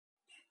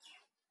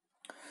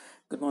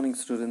Good morning,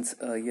 students.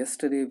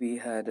 Yesterday we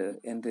had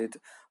ended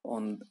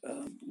on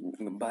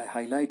by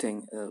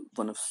highlighting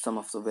one of some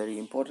of the very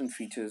important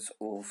features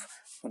of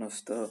one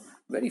of the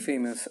very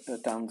famous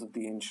towns of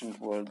the ancient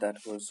world, that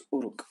was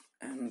Uruk,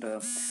 and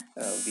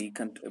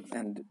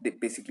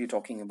basically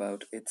talking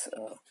about its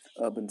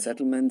urban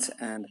settlements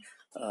and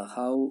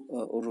how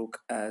Uruk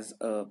as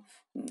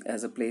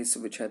a place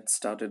which had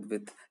started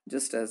with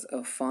just as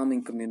a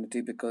farming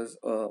community because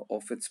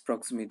of its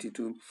proximity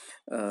to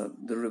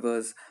the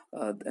rivers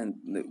and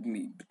the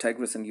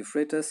Tigris and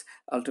Euphrates,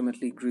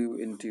 ultimately grew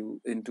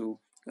into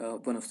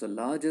one of the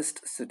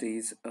largest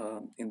cities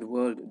in the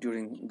world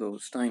during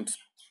those times.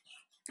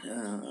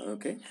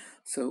 Okay,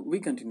 so we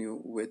continue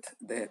with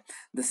there.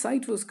 The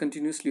site was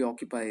continuously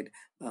occupied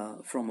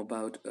from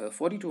about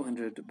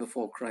 4200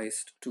 before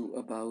Christ to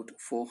about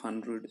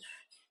 400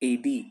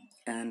 AD,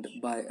 and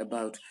by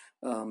about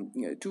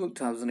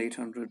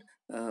 2800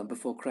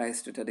 before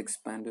Christ, it had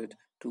expanded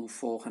to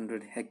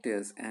 400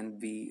 hectares.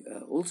 And we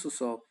also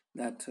saw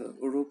that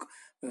Uruk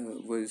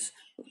was,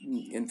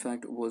 in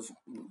fact, was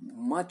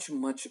much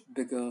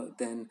bigger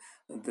than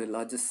the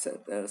largest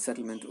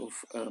settlement of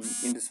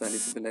Indus Valley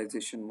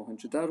civilization,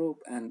 Mohenjo-daro,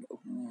 and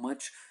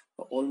much,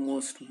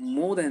 almost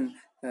more than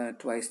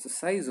twice the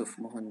size of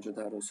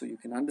Mohenjo-daro. So you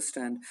can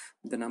understand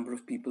the number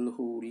of people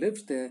who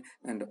lived there,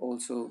 and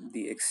also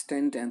the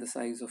extent and the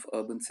size of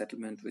urban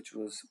settlement which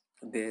was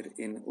there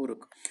in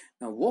Uruk.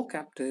 Now, war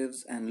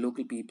captives and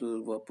local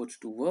people were put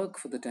to work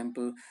for the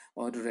temple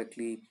or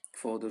directly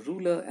for the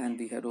ruler, and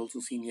we had also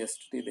seen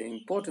yesterday the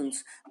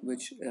importance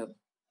which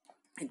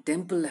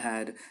temple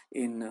had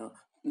in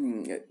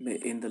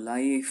the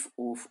life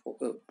of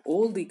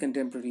all the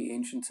contemporary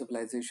ancient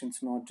civilizations,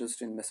 not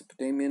just in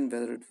Mesopotamian,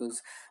 whether it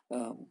was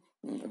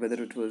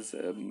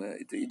the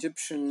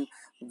Egyptian,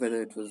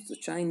 whether it was the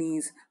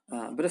Chinese,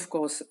 but of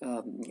course,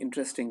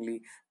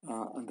 interestingly,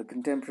 the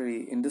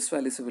contemporary Indus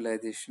Valley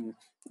civilization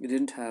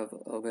didn't have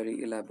a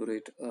very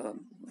elaborate, a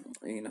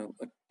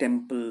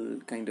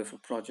temple kind of a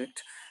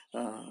project.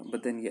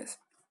 But then, yes,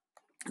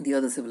 the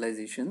other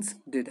civilizations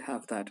did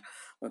have that.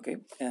 Okay,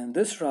 and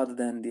this, rather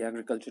than the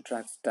agriculture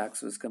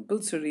tax was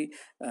compulsory,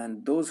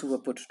 and those who were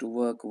put to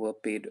work were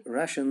paid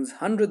rations.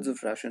 Hundreds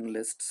of ration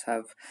lists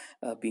have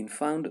been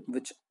found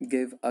which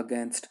give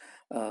against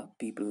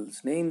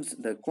people's names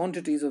the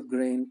quantities of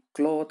grain,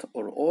 cloth,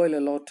 or oil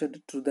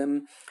allotted to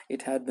them.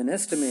 It had been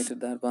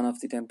estimated that one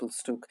of the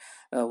temples took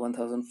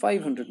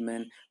 1500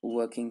 men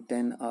working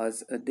 10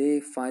 hours a day,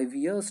 5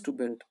 years to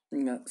build.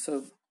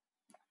 So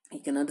you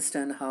can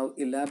understand how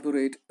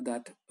elaborate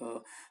that uh,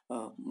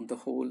 the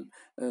whole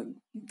uh,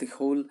 the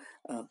whole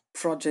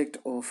project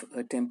of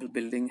temple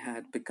building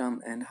had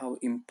become, and how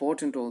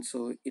important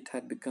also it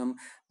had become,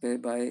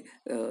 whereby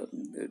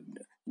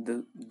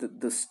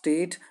the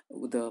state,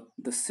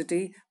 the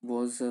city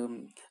was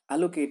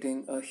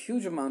allocating a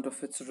huge amount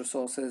of its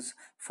resources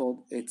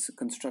for its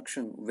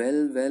construction,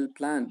 well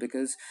planned,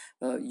 because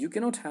you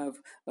cannot have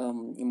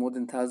more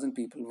than 1,000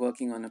 people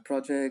working on a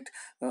project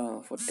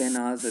for 10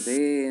 hours a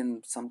day,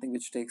 and something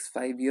which takes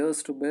 5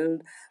 years to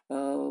build,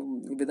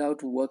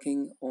 without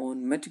working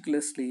on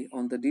meticulously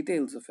on the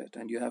details of it.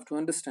 And you have to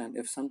understand,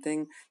 if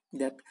something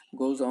that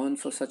goes on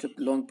for such a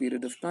long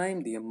period of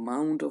time, the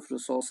amount of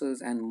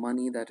resources and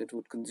money that it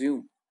would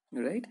consume,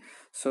 right?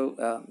 So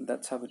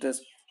that's how it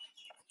is.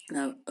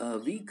 Now,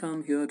 we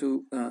come here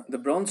to the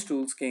bronze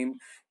tools came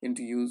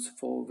into use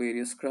for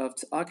various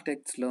crafts.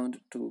 Architects learned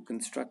to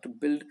construct,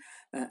 build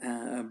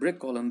brick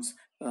columns,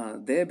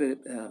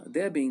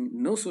 there being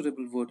no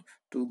suitable wood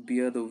to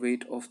bear the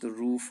weight of the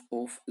roof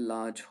of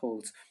large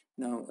holes.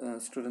 Now,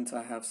 students,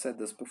 I have said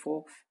this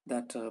before,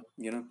 that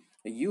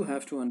you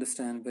have to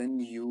understand, when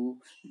you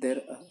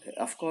there,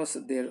 of course,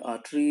 there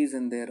are trees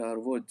and there are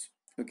woods,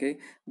 okay,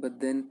 but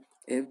then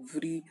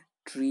every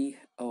tree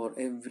or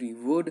every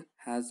wood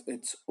has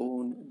its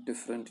own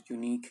different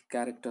unique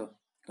character.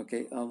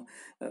 Okay, uh,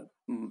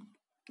 m-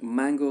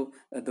 mango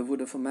the wood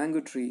of a mango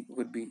tree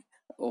would be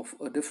of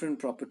a different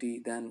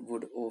property than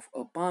wood of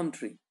a palm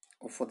tree,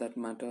 or for that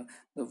matter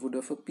the wood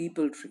of a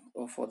peepal tree,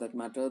 or for that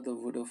matter the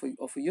wood of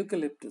a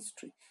eucalyptus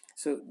tree.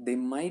 So they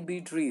might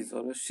be trees,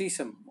 or a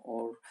sesame,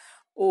 or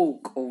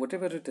oak, or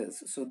whatever it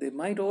is. So they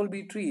might all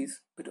be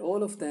trees, but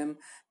all of them,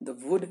 the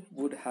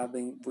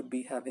would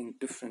be having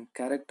different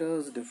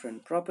characters,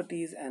 different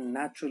properties, and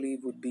naturally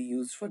would be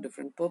used for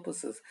different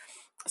purposes.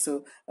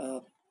 So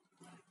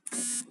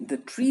the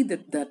tree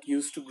that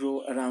used to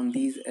grow around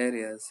these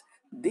areas,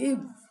 they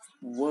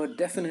were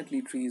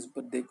definitely trees,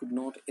 but they could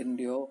not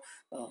endure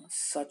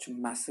such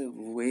massive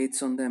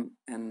weights on them,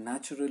 and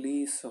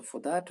naturally, so for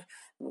that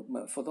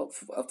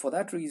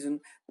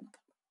reason,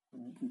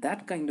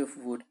 that kind of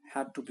wood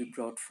had to be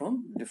brought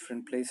from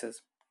different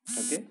places.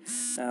 Okay.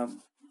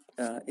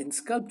 In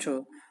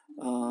sculpture,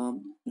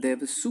 there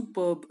were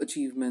superb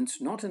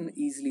achievements, not in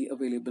easily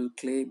available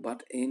clay,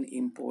 but in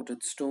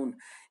imported stone.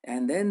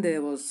 And then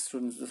there was,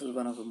 students, this is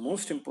one of the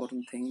most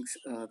important things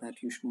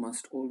that you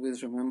must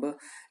always remember.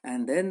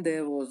 And then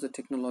there was the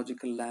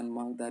technological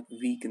landmark that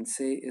we can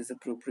say is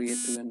appropriate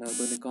to an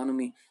urban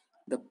economy.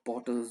 the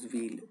potter's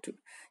wheel.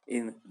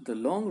 In the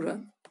long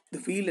run, the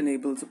wheel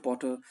enables a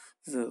potter's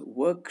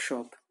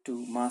workshop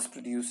to mass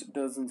produce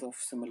dozens of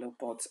similar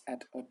pots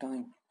at a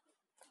time.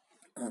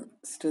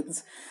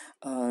 Students,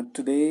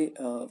 today,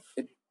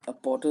 a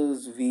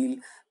potter's wheel.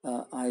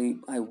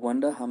 I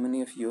wonder how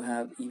many of you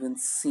have even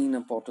seen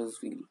a potter's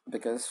wheel,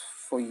 because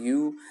for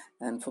you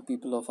and for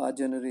people of our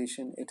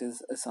generation, it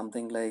is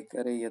something like,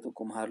 "अरे ये तो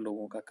कुम्हार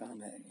लोगों का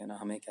काम है,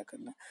 हमें क्या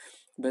करना."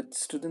 But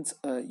students,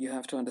 you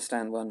have to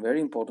understand one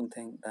very important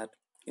thing, that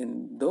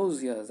in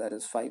those years, that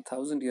is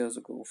 5,000 years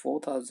ago,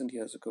 4,000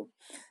 years ago,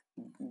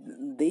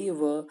 they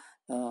were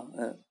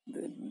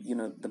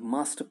the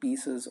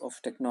masterpieces of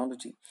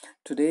technology.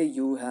 Today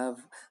you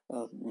have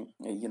uh,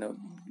 you know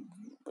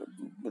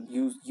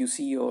you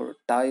see your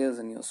tires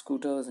and your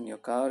scooters and your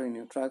car and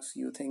your trucks,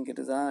 you think it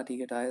is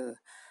ठीक है tires.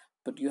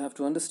 But you have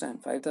to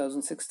understand,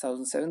 5,000,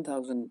 6,000,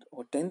 7,000,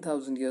 or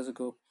 10,000 years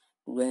ago,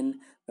 when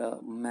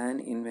man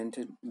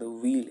invented the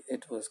wheel,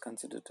 it was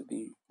considered to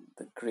be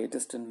the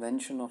greatest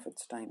invention of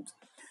its times.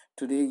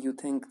 Today, you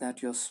think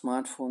that your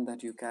smartphone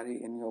that you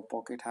carry in your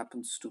pocket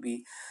happens to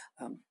be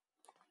um,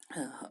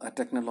 a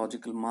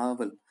technological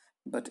marvel.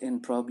 But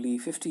in probably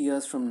 50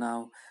 years from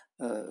now,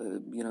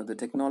 the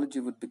technology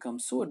would become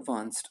so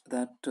advanced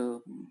that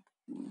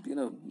you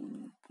know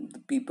the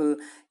people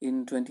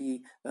in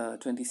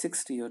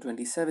 2060 or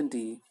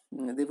 2070,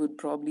 they would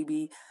probably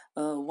be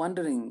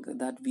wondering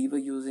that we were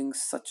using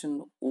such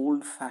an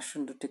old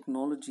fashioned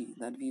technology,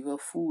 that we were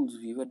fools,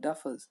 we were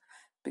duffers,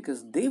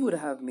 because they would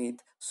have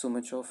made so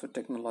much of a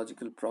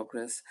technological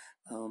progress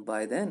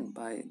by then,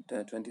 by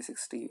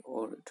 2060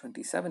 or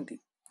 2070,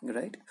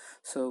 right?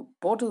 So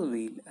portal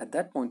wheel at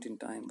that point in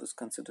time was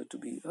considered to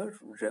be a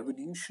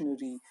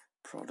revolutionary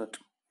product.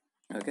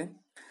 Okay.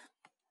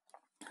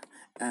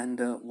 And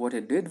what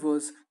it did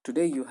was,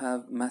 today you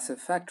have massive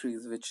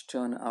factories which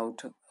churn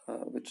out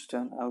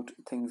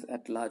things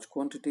at large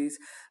quantities.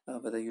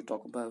 Whether you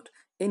talk about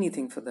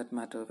anything for that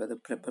matter, whether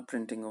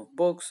printing of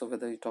books, or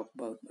whether you talk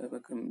about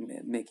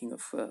making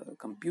of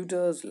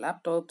computers,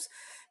 laptops,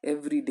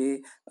 every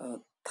day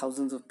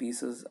thousands of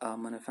pieces are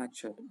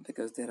manufactured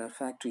because there are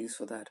factories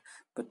for that.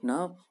 But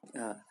now,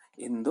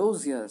 in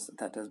those years,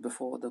 that is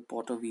before the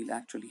potter wheel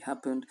actually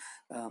happened,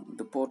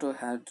 the potter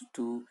had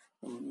to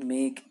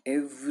make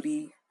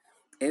every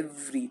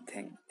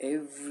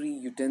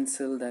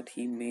utensil that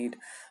he made,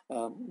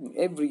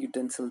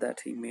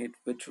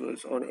 which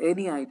was, or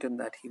any item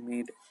that he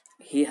made,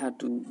 he had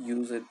to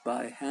use it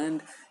by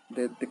hand.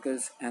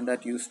 Because, and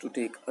that used to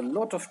take a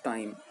lot of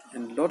time,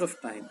 and a lot of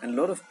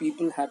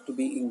people had to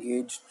be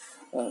engaged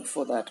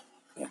for that.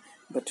 Yeah.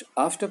 But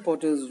after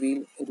potter's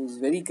wheel, it is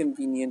very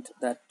convenient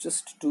that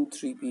just 2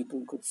 3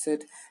 people could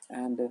sit,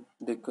 and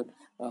they could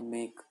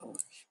make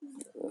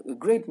a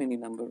great many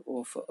number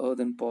of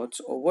earthen pots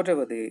or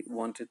whatever they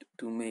wanted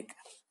to make.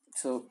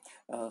 So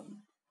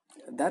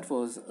that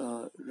was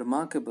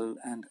remarkable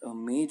and a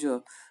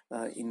major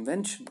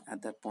invention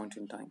at that point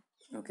in time.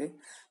 Okay.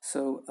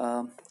 So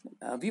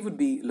we would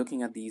be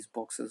looking at these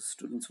boxes,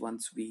 students,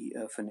 once we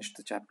finish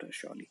the chapter,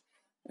 surely.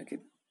 Okay.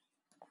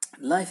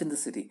 Life in the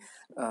city.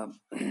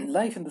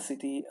 Life in the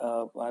city.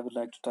 I would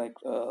like to type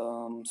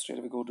straight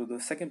away go to the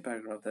second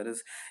paragraph. That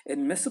is,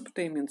 in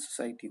Mesopotamian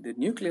society, the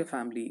nuclear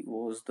family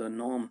was the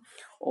norm.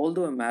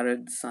 Although a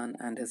married son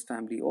and his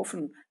family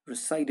often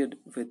resided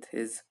with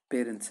his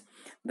parents,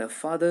 the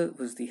father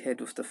was the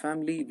head of the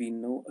family. We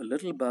know a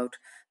little about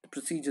the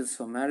procedures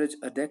for marriage.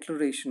 A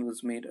declaration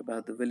was made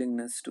about the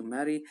willingness to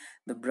marry.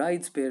 The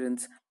bride's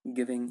parents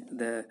giving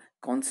their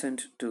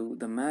consent to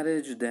the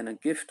marriage. Then a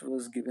gift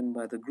was given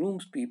by the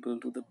groom's people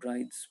to the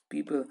bride's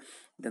people.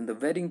 Then the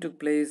wedding took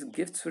place.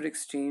 Gifts were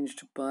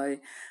exchanged by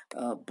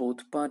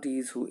both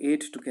parties, who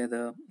ate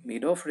together,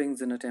 made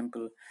offerings in a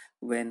temple.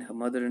 When her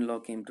mother in law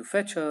came to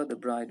fetch her, the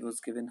bride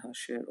was given her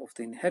share of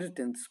the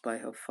inheritance by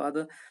her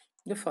father.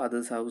 The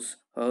father's house,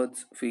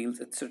 herds,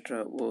 fields,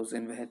 etc., was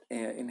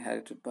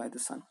inherited by the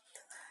son.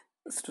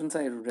 Students,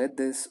 I read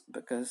this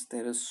because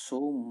there is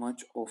so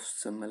much of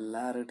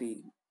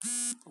similarity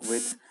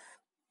with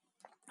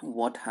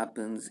what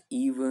happens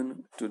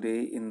even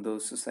today in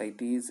those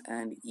societies,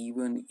 and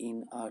even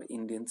in our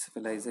Indian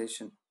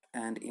civilization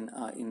and in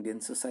our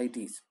Indian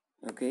societies.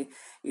 Okay,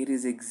 it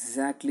is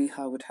exactly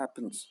how it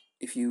happens.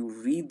 If you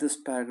read this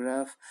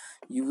paragraph,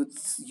 you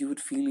would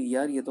feel,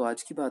 यार ये तो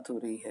आज की बात हो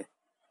रही है,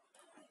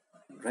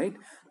 right?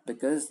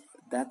 Because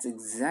that's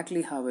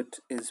exactly how it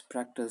is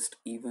practiced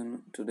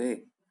even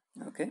today.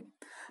 Okay,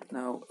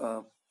 now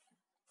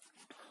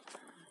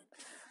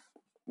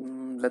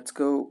let's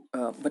go.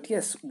 But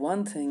yes,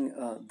 one thing,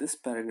 this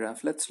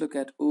paragraph, let's look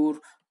at Ur,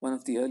 one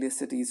of the earliest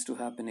cities to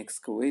have been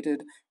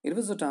excavated. It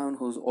was a town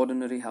whose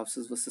ordinary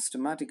houses were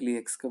systematically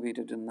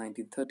excavated in the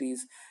 1930s.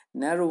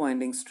 Narrow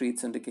winding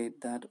streets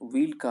indicate that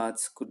wheeled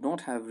carts could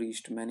not have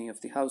reached many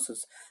of the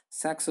houses.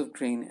 Sacks of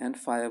grain and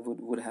firewood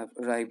would have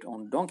arrived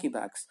on donkey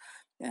backs.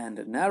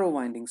 And narrow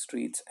winding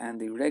streets and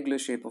the irregular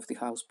shape of the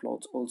house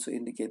plots also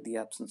indicate the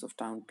absence of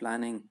town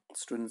planning.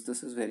 Students,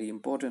 this is very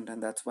important,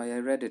 and that's why I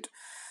read it.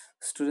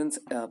 Students,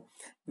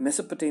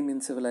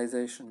 Mesopotamian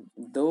civilization,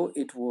 though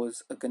it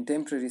was a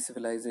contemporary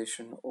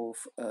civilization of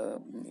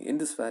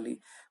Indus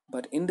Valley,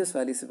 but Indus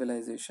Valley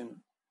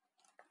civilization,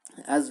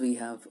 as we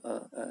have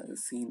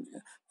seen,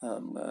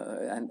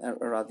 and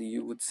rather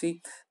you would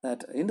see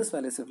that Indus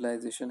Valley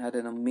civilization had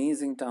an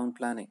amazing town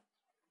planning,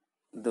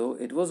 though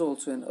it was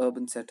also an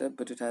urban setup,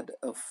 but it had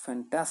a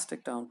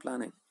fantastic town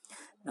planning.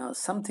 Now,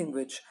 something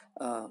which,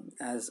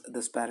 as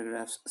this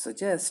paragraph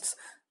suggests,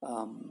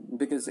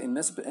 because in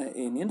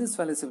Indus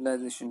Valley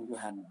civilization, you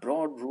had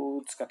broad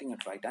roads cutting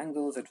at right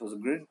angles. It was a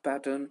grid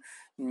pattern,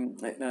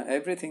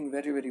 everything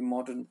very, very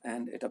modern,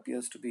 and it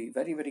appears to be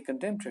very, very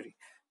contemporary.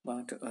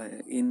 But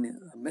in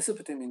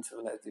Mesopotamian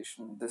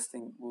civilization, this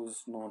thing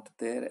was not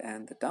there,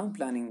 and the town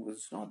planning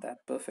was not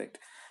that perfect,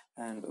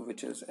 and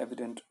which is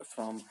evident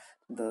from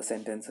the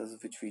sentences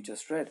which we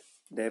just read.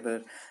 There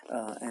were,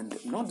 and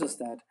not just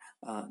that,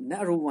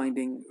 narrow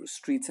winding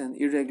streets and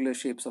irregular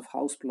shapes of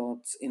house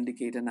plots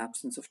indicate an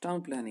absence of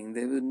town planning.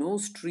 There were no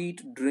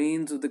street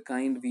drains of the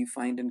kind we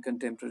find in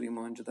contemporary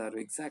Mohenjo-daro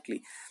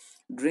exactly.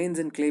 Drains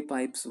and clay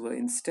pipes were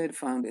instead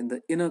found in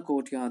the inner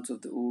courtyards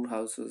of the Ur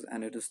houses,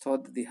 and it is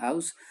thought that the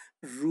house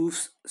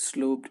roofs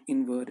sloped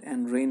inward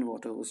and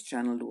rainwater was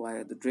channeled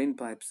via the drain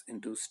pipes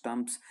into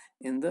stumps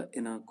in the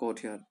inner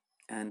courtyard.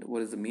 And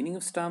what is the meaning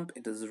of stump?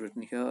 It is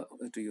written here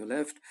to your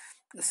left.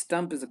 A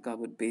stump is a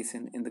covered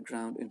basin in the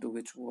ground into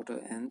which water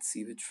and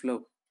sewage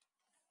flow.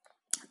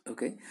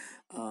 Okay,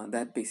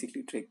 that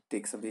basically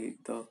takes away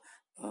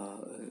uh,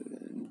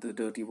 the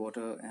dirty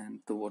water and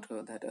the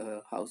water that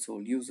a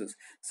household uses.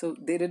 So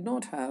they did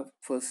not have,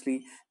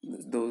 firstly,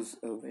 those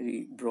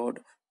very broad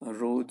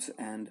roads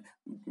and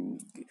mm,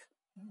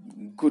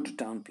 good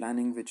town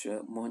planning which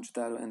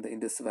Mohenjo-daro and the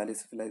Indus Valley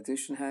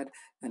civilization had.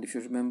 And if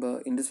you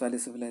remember, Indus Valley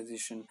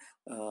civilization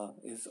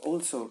is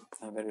also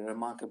very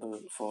remarkable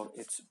for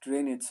its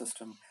drainage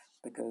system,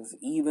 because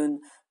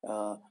even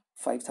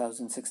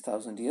 5,000,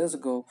 6,000 years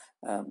ago,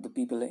 the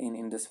people in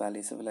Indus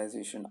Valley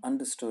civilization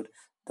understood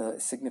the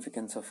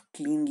significance of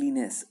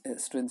cleanliness.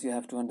 Students, you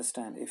have to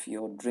understand, if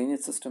your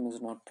drainage system is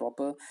not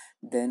proper,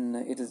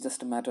 then it is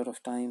just a matter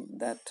of time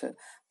that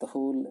the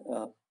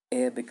whole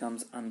air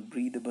becomes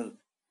unbreathable.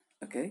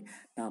 Okay,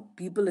 now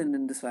people in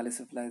Indus Valley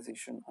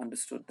civilization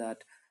understood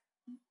that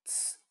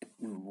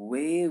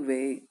way,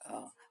 way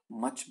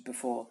much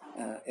before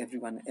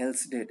everyone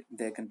else did,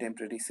 their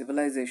contemporary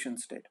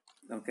civilizations did.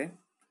 Okay,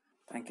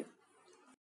 thank you.